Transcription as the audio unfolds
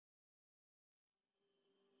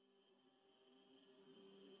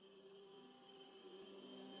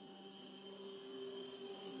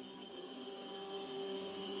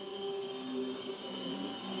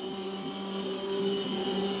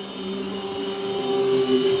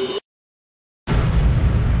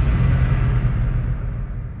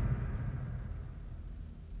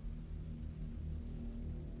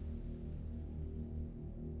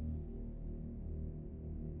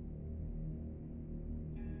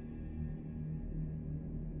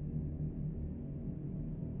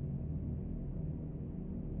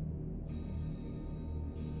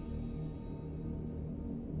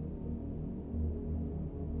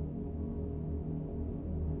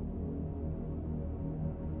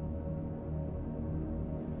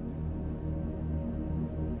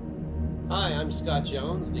Hi, I'm Scott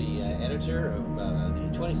Jones, the editor of the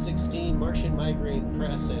 2016 Martian Migraine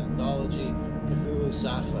Press anthology,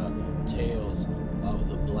 CTHULHUSATTVA, Tales of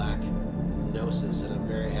the Black Gnosis. And I'm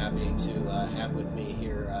very happy to have with me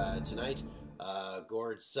here tonight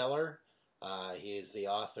Gord Sellar. He is the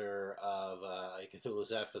author of a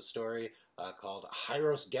CTHULHUSATTVA story called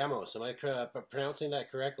Hyros Gamos. Am I pronouncing that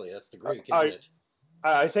correctly? That's the Greek, isn't it?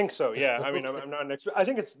 I think so. Yeah. I mean, Okay. I'm not an expert. I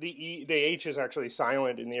think it's the H is actually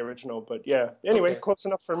silent in the original, but yeah. Anyway, Okay. close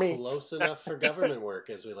enough for me. Close enough for government work,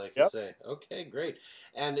 as we like to Yep. say. Okay, great.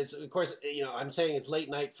 And it's, of course, I'm saying it's late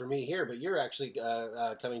night for me here, but you're actually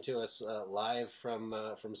coming to us live from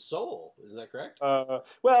Seoul. Isn't that correct?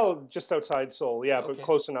 Well, just outside Seoul. Yeah, but Okay,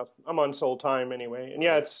 close enough. I'm on Seoul time anyway, and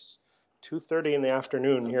yeah, right. it's 2:30 in the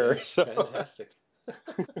afternoon Okay, here. So fantastic.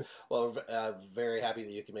 Well, very happy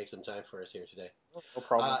that you can make some time for us here today. no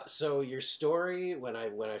problem. So your story, when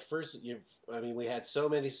I first, we had so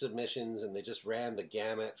many submissions, and they just ran the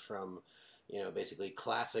gamut from, basically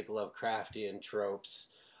classic Lovecraftian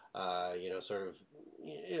tropes, sort of,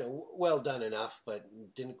 well done enough, but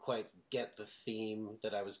didn't quite get the theme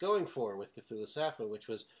that I was going for with CTHULHUSATTVA, which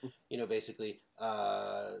was, basically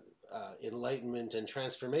enlightenment and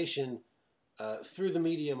transformation through the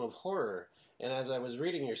medium of horror. And as I was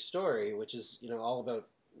reading your story, which is all about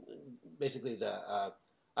basically the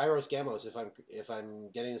Iros Gamos, if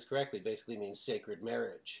I'm getting this correctly, basically means sacred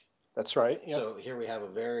marriage. That's right. Yeah. So here we have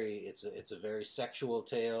it's a very sexual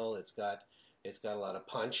tale. It's got a lot of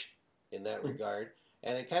punch in that regard,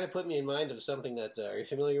 and it kind of put me in mind of something that are you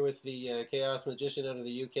familiar with the chaos magician out of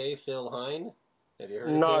the UK, Phil Hine? Have you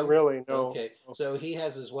heard of Not him? really. No. Okay, so he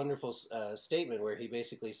has this wonderful statement where he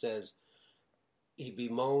basically says he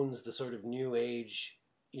bemoans the sort of new age,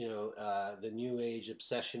 the new age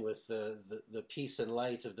obsession with the peace and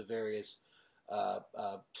light of the various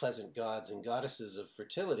pleasant gods and goddesses of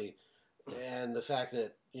fertility, and the fact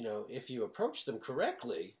that if you approach them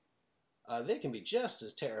correctly, they can be just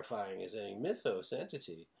as terrifying as any mythos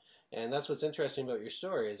entity. And that's what's interesting about your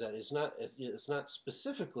story, is that it's not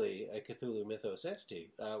specifically a Cthulhu mythos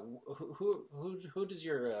entity. Who does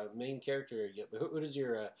your main character, who does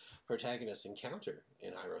your protagonist encounter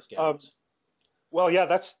in Hyros Um, Gamos? Well, yeah,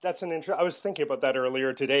 that's an I was thinking about that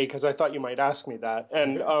earlier today because I thought you might ask me that.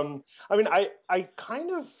 And I mean, I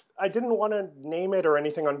kind of I didn't want to name it or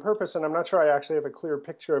anything on purpose, and I'm not sure I actually have a clear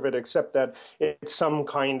picture of it, except that it's some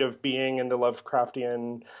kind of being in the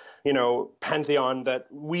Lovecraftian, pantheon that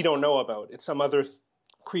we don't know about. It's some other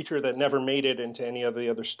creature that never made it into any of the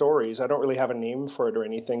other stories. I don't really have a name for it or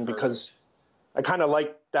anything because Perfect. I kind of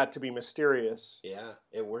like that to be mysterious. Yeah,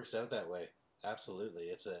 it works out that way. Absolutely,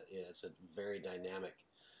 it's a very dynamic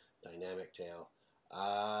tale.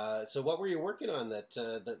 So what were you working on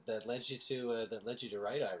that led you to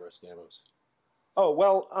write Hyros Gamos? Oh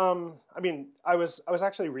well, I mean, I was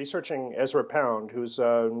actually researching Ezra Pound, who's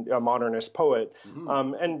a modernist poet,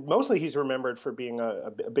 Hmm. and mostly he's remembered for being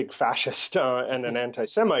a big fascist and an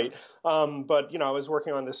anti-Semite. But I was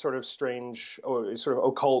working on this sort of strange, sort of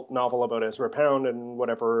occult novel about Ezra Pound and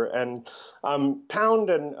whatever. And Pound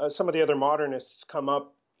and some of the other modernists come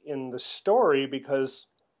up in the story because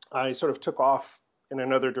I sort of took off in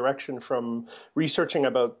another direction from researching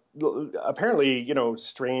about apparently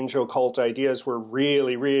strange occult ideas were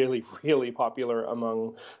really really really popular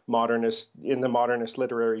among modernists in the modernist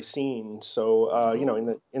literary scene. So Oh,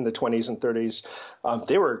 in the 20s and 30s,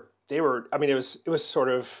 they were I mean it was sort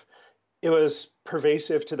of it was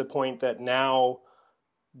pervasive to the point that now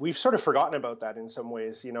we've sort of forgotten about that in some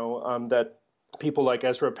ways, that people like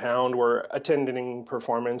Ezra Pound were attending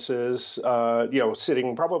performances,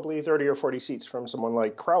 sitting probably 30 or 40 seats from someone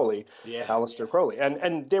like Crowley, yeah. Aleister Crowley.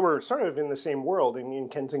 And they were sort of in the same world in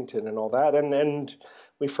Kensington and all that. And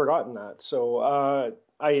we've forgotten that. So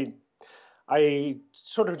I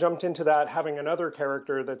sort of jumped into that, having another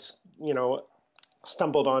character that's,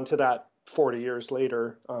 stumbled onto that 40 years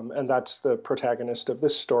later, and that's the protagonist of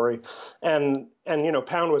this story. And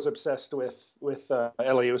Pound was obsessed with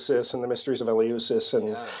Eleusis and the mysteries of Eleusis,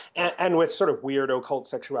 Yeah. and with sort of weird occult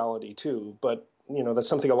sexuality too. But that's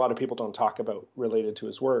something a lot of people don't talk about related to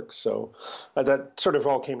his work. So that sort of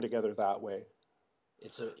all came together that way.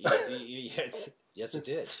 It's a yes, it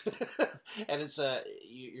did, and it's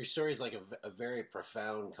your story is like a very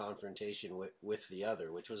profound confrontation with the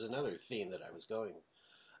other, which was another theme that I was going.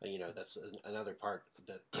 That's another part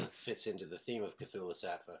that fits into the theme of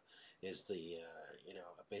CTHULHUSATTVA is the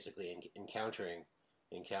basically encountering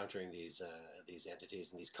these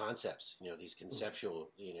entities and these concepts, these conceptual,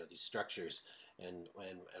 these structures, and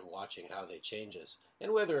watching how they change us,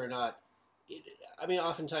 and whether or not I mean,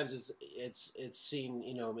 oftentimes it's seen,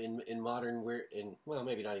 you know, in modern weird, in well,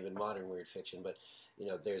 maybe not even modern weird fiction, but you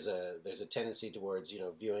know, there's a tendency towards, you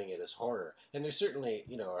know, viewing it as horror, and there's certainly,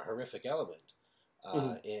 you know, a horrific element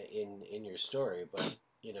Mhm. in your story, but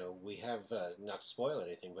you know, we have not to spoil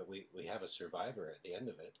anything, but we have a survivor at the end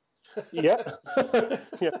of it. Yeah.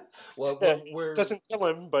 Yeah. Well, Yeah. we're Doesn't kill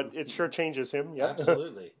him, but it sure changes him. Yeah.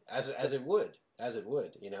 absolutely as it would,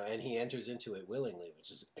 you know, and he enters into it willingly,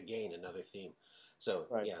 which is again another theme. So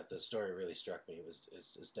Right. yeah, the story really struck me. It was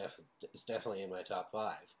it's definitely in my top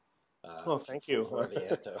five Oh, thank you. for the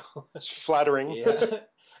antho. It's flattering. Yeah,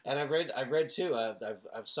 and I've read too.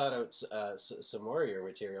 I've sought out some more of your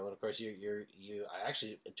material, and of course you. I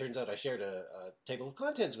actually, it turns out I shared a table of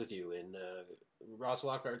contents with you in Ross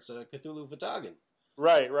Lockhart's Cthulhu Fatagan.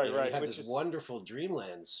 Right, You right, know, you right. have Which this is, wonderful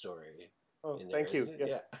Dreamland story oh, in there, thank you. isn't it?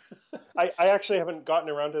 Yeah. Yeah. I actually haven't gotten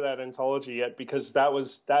around to that anthology yet because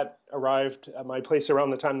that arrived at my place around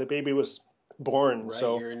the time the baby was born. Right,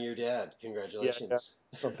 So you're a new dad. yeah, yeah. Congratulations.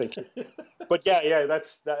 Oh, thank you. But yeah, yeah,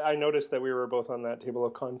 that's that. I noticed that we were both on that table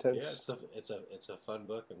of Yeah, contents. it's a fun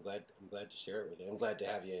book. I'm glad to share it with you. I'm glad to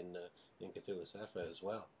have you in CthulhuSattva as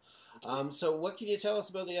well. So what can you tell us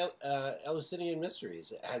about the Eleusinian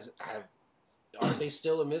mysteries? Are they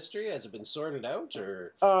still a mystery? Has it been sorted out,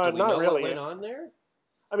 or do we Not know what really. went on there?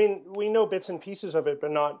 I mean, we know bits and pieces of it,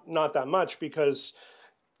 but not that much because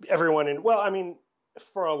everyone in well, I mean,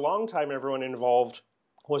 for a long time, everyone involved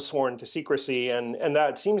was sworn to secrecy, and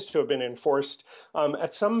that seems to have been enforced.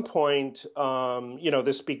 At some point,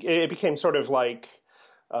 it became sort of like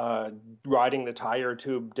uh, riding the tire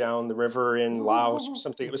tube down the river in Laos or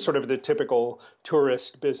something. It was sort of the typical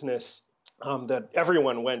tourist business. That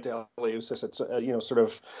everyone went to Eleusis. It's sort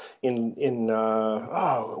of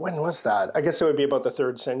when was that? I guess it would be about the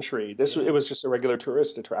third century. It Yeah, was just a regular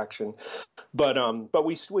tourist attraction. But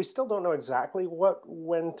we still don't know exactly what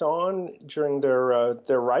went on during their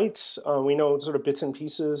rites. We know sort of bits and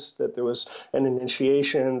pieces that there was an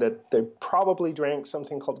initiation, that they probably drank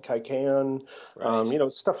something called kykeon,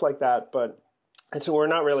 right. stuff like that. And so we're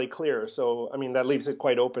not really clear. So I mean that leaves it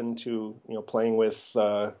quite open to playing with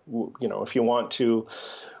if you want to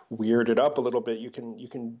weird it up a little bit, you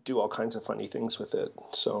can do all kinds of funny things with it.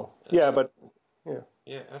 So yeah, but Absolutely. yeah.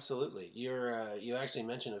 Yeah, absolutely. You actually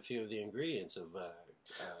mentioned a few of the ingredients of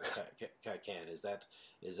can. Is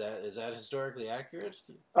that historically accurate?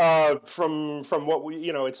 From what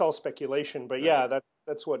it's all speculation, but Right. yeah,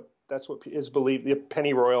 that's what is believed. The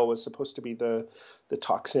pennyroyal was supposed to be the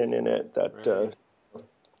toxin in it that Right.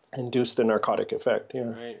 induced the narcotic effect.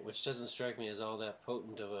 Yeah, Right. Which doesn't strike me as all that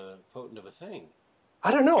potent of a thing. I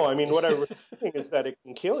don't know. I mean, what I was thinking is that it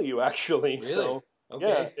can kill you actually. Really? So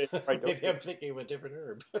yeah, Okay. right. Maybe Okay, I'm thinking of a different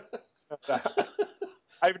herb.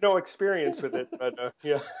 I have no experience with it, but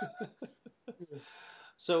yeah.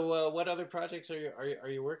 So, what other projects are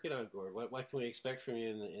you working on, Gord? What can we expect from you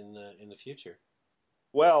in the future?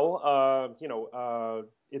 Well,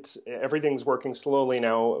 it's everything's working slowly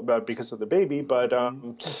now because of the baby. But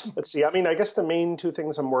Hmm. let's see. I mean, I guess the main two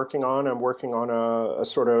things I'm working on a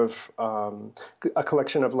sort of a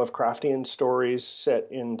collection of Lovecraftian stories set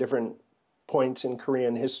in different points in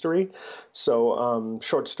Korean history. So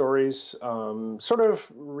short stories, sort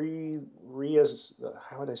of as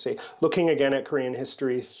how would I say, looking again at Korean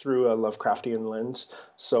history through a Lovecraftian lens.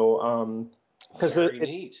 So because Very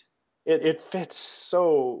neat. it fits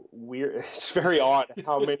so weird. It's very odd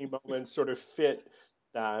how many moments sort of fit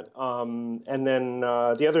that. And then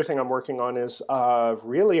the other thing I'm working on is a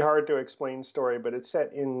really hard to explain story, but it's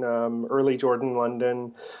set in early Jordan,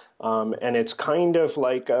 London, and it's kind of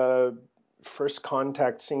like a first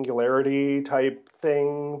contact singularity type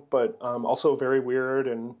thing, but also very weird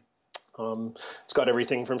and it's got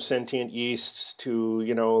everything from sentient yeasts to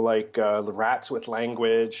like the rats with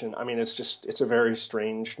language, and I mean it's a very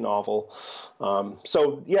strange novel.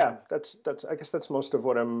 So yeah, that's I guess that's most of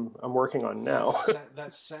what I'm working on now.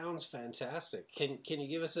 That sounds fantastic. Can you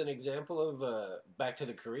give us an example of back to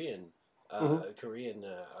the Mhm. Korean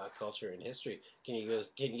culture and history? Can you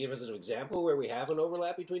give us an example where we have an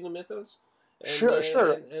overlap between the mythos Sure,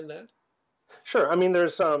 sure. and that? Sure. I mean,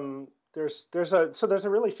 there's a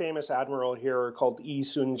really famous admiral here called Yi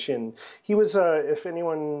Sun Shin. He was if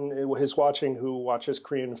anyone is watching who watches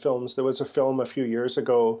Korean films, there was a film a few years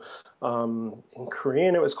ago in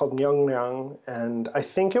Korean. It was called Myeongryang, and I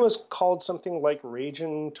think it was called something like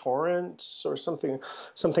Raging Torrents or something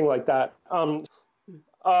like that.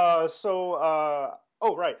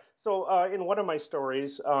 Oh, right. So in one of my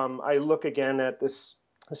stories, I look again at this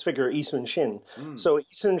figure Isun Shin. Mm, So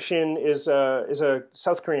Isun Shin is a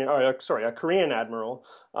South Korean, sorry, a Korean admiral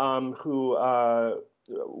who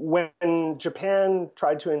when Japan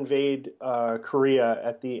tried to invade Korea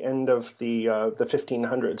at the end of the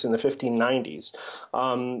 1500s in the 1590s,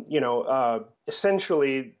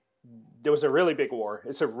 essentially there was a really big war.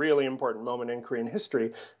 It's a really important moment in Korean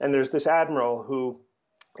history, and there's this admiral who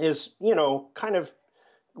is, kind of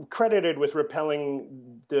credited with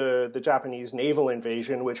repelling the Japanese naval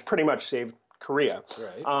invasion, which pretty much saved Korea.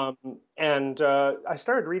 Right. And I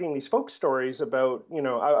started reading these folk stories about,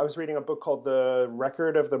 I was reading a book called The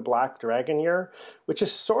Record of the Black Dragon Year, which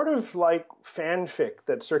is sort of like fanfic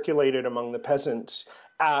that circulated among the peasants.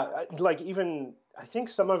 Even, I think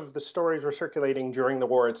some of the stories were circulating during the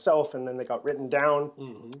war itself, and then they got written down.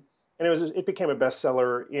 Mm-hmm. And it became a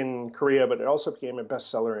bestseller in Korea, but it also became a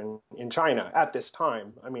bestseller in China at this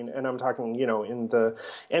time. I mean, and I'm talking, in the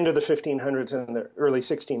end of the 1500s and the early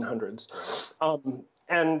 1600s.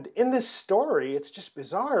 And in this story, it's just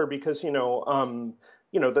bizarre because,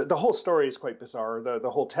 the whole story is quite bizarre, the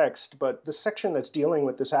whole text. But the section that's dealing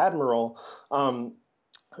with this admiral,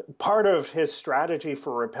 part of his strategy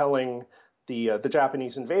for repelling the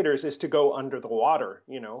Japanese invaders is to go under the water.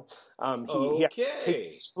 He takes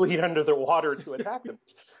his fleet under the water to attack them.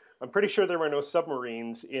 I'm pretty sure there were no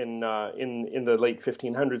submarines in the late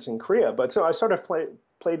 1500s in Korea. But so I sort of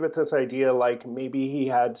played with this idea, like maybe he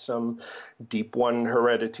had some deep one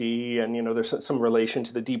heredity, and there's some relation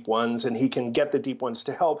to the deep ones, and he can get the deep ones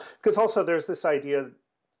to help. Because also there's this idea,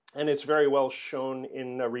 and it's very well shown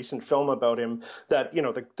in a recent film about him, that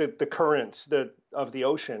the currents of the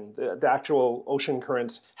ocean, the actual ocean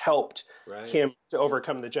currents helped him to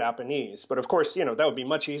overcome the Japanese. But of course, that would be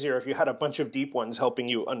much easier if you had a bunch of deep ones helping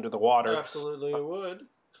you under the water. Absolutely, it would.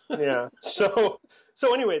 Yeah. So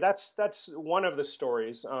anyway, that's one of the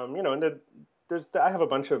stories. And I have a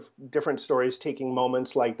bunch of different stories taking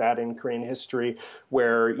moments like that in Korean history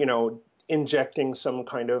where injecting some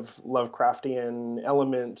kind of Lovecraftian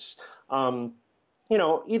elements,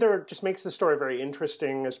 either just makes the story very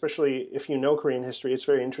interesting, especially if you know Korean history. It's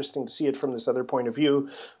very interesting to see it from this other point of view,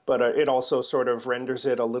 but it also sort of renders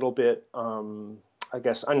it a little bit, I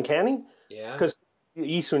guess, uncanny. Yeah. Because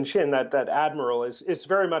Yi Sun-shin, that admiral, is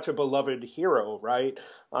very much a beloved hero, right?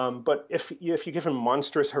 But if you give him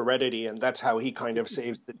monstrous heredity and that's how he kind of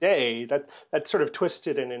saves the day, that sort of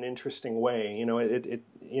twisted in an interesting way.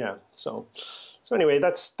 So anyway,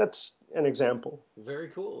 that's an example. Very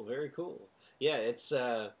cool. Very cool. Yeah, it's.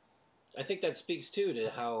 I think that speaks too to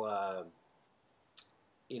how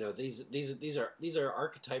these are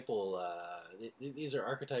archetypal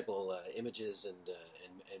images and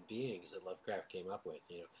beings that Lovecraft came up with,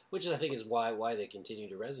 which I think is why they continue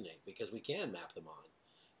to resonate, because we can map them on.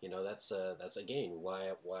 That's again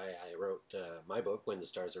why I wrote my book When the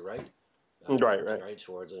Stars Are Right. Right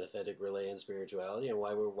towards an authentic relay in spirituality, and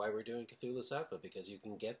why we're doing CTHULHUSATTVA, because you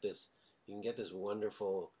can get this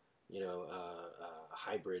wonderful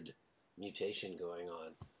hybrid mutation going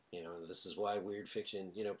on. This is why weird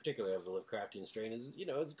fiction, particularly of the Lovecraftian strain,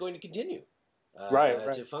 is going to continue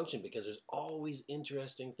to function, because there's always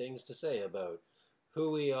interesting things to say about who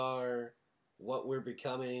we are, what we're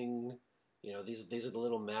becoming. These are the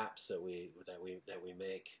little maps that we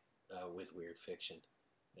make with weird fiction.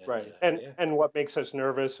 And what makes us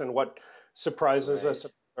nervous and what surprises us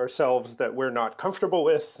ourselves that we're not comfortable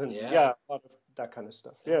with, and a lot of that kind of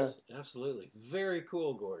stuff. Yeah, absolutely. Very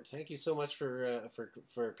cool, Gord. Thank you so much for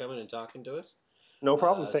coming and talking to us. No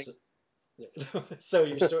problem. So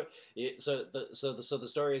your story. So the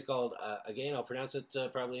story is called again. I'll pronounce it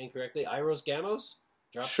probably incorrectly. Iros Gamos.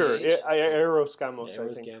 Sure. Eros Gamos.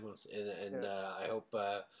 Eros Gamos. And I hope.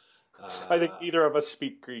 I think neither of us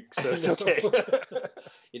speak Greek, so it's okay.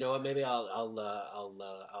 You know what? Maybe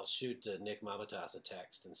I'll shoot Nick Mamatas a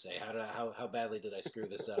text and say how badly did I screw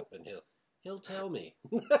this up, and he'll tell me.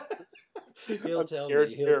 He'll tell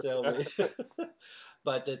me.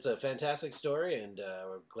 But it's a fantastic story, and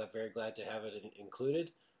we're very glad to have it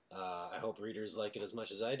included. I hope readers like it as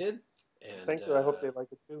much as I did. And thank you. I hope they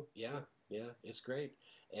like it too. Yeah, it's great.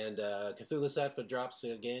 And CTHULHUSATTVA drops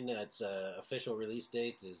again. Its official release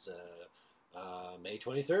date is May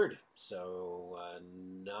 23rd. So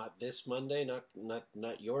not this Monday,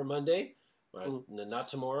 not your Monday, not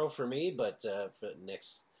tomorrow for me, but for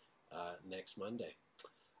next Monday.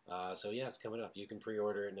 So yeah, it's coming up. You can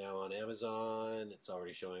pre-order it now on Amazon. It's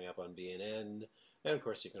already showing up on BNN, and of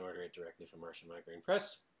course you can order it directly from Martian Migraine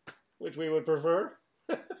Press, which we would prefer.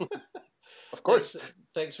 Of course.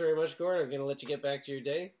 Thanks very much, Gord. I'm going to let you get back to your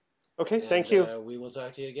day. Okay, thank you. We will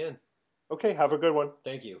talk to you again. Okay, have a good one.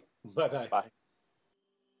 Thank you. Bye-bye. Bye.